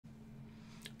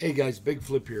Hey guys, Big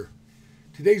Flip here.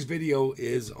 Today's video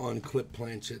is on clip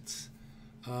planchets.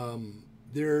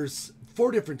 There's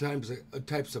four different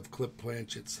types of clip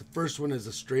planchets. The first one is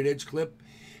a straight edge clip.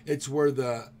 It's where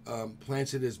the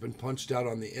planchet has been punched out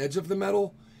on the edge of the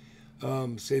metal.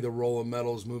 Say the roll of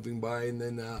metal is moving by, and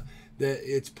then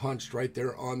it's punched right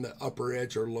there on the upper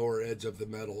edge or lower edge of the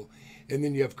metal. And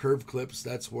then you have curved clips.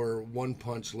 That's where one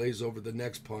punch lays over the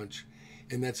next punch,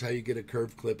 and that's how you get a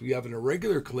curved clip. You have an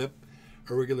irregular clip.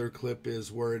 A regular clip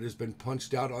is where it has been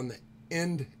punched out on the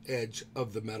end edge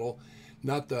of the metal,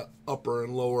 not the upper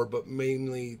and lower, but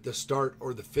mainly the start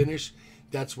or the finish.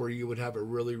 That's where you would have a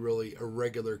really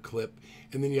irregular clip.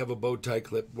 And then you have a bow tie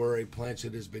clip where a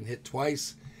planchet has been hit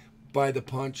twice by the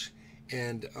punch,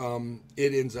 and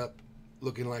it ends up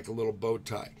looking like a little bow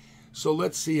tie. So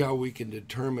let's see how we can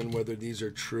determine whether these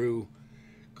are true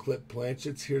clip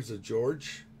planchets. Here's a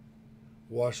George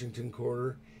Washington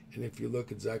quarter. And if you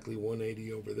look exactly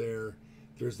 180 over there,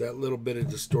 there's that little bit of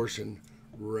distortion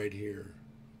right here.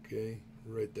 Okay,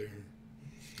 right there.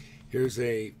 Here's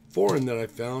a foreign that I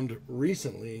found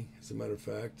recently, as a matter of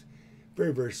fact.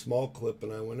 Very small clip,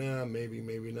 and I went,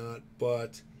 maybe not.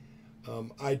 But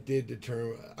I did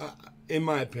determine, in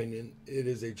my opinion, it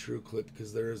is a true clip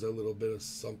because there is a little bit of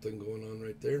something going on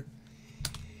right there.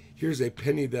 Here's a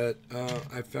penny that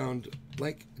I found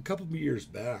like a couple of years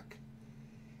back.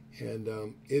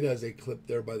 And it has a clip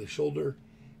there by the shoulder,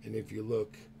 and if you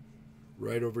look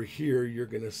right over here, you're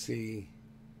going to see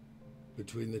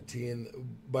between the T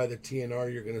and by the T and R,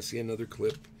 you're going to see another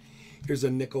clip. Here's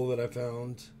a nickel that I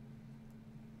found,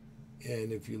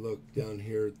 and if you look down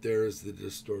here, there's the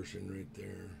distortion right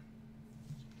there.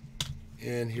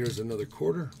 And here's another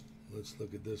quarter. Let's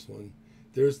look at this one.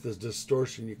 There's the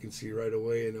distortion you can see right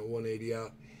away, and at 180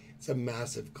 out, it's a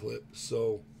massive clip.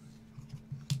 So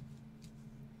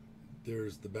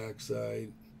there's the back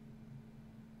side.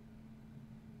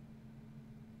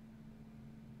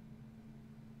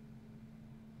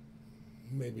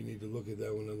 Maybe need to look at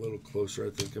that one a little closer.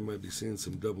 I think I might be seeing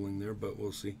some doubling there, but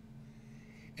we'll see.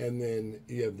 And then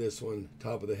you have this one,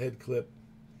 top of the head clip,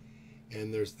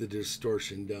 and there's the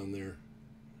distortion down there,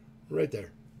 right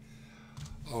there.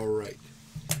 All right.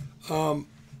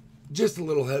 Just a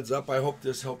little heads up. I hope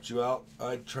this helped you out.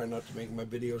 I try not to make my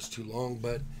videos too long,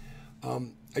 but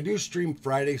I do stream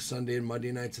Friday, Sunday, and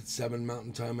Monday nights at 7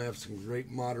 Mountain Time. I have some great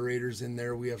moderators in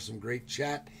there. We have some great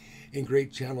chat and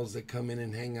great channels that come in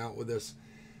and hang out with us.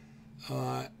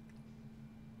 I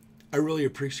really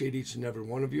appreciate each and every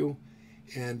one of you.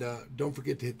 And don't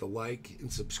forget to hit the like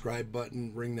and subscribe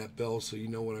button, ring that bell so you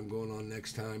know when I'm going on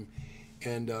next time.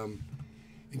 And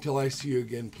until I see you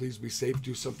again, please be safe.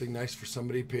 Do something nice for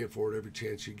somebody. Pay it forward every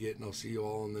chance you get. And I'll see you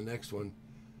all in the next one.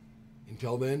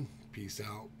 Until then, peace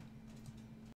out.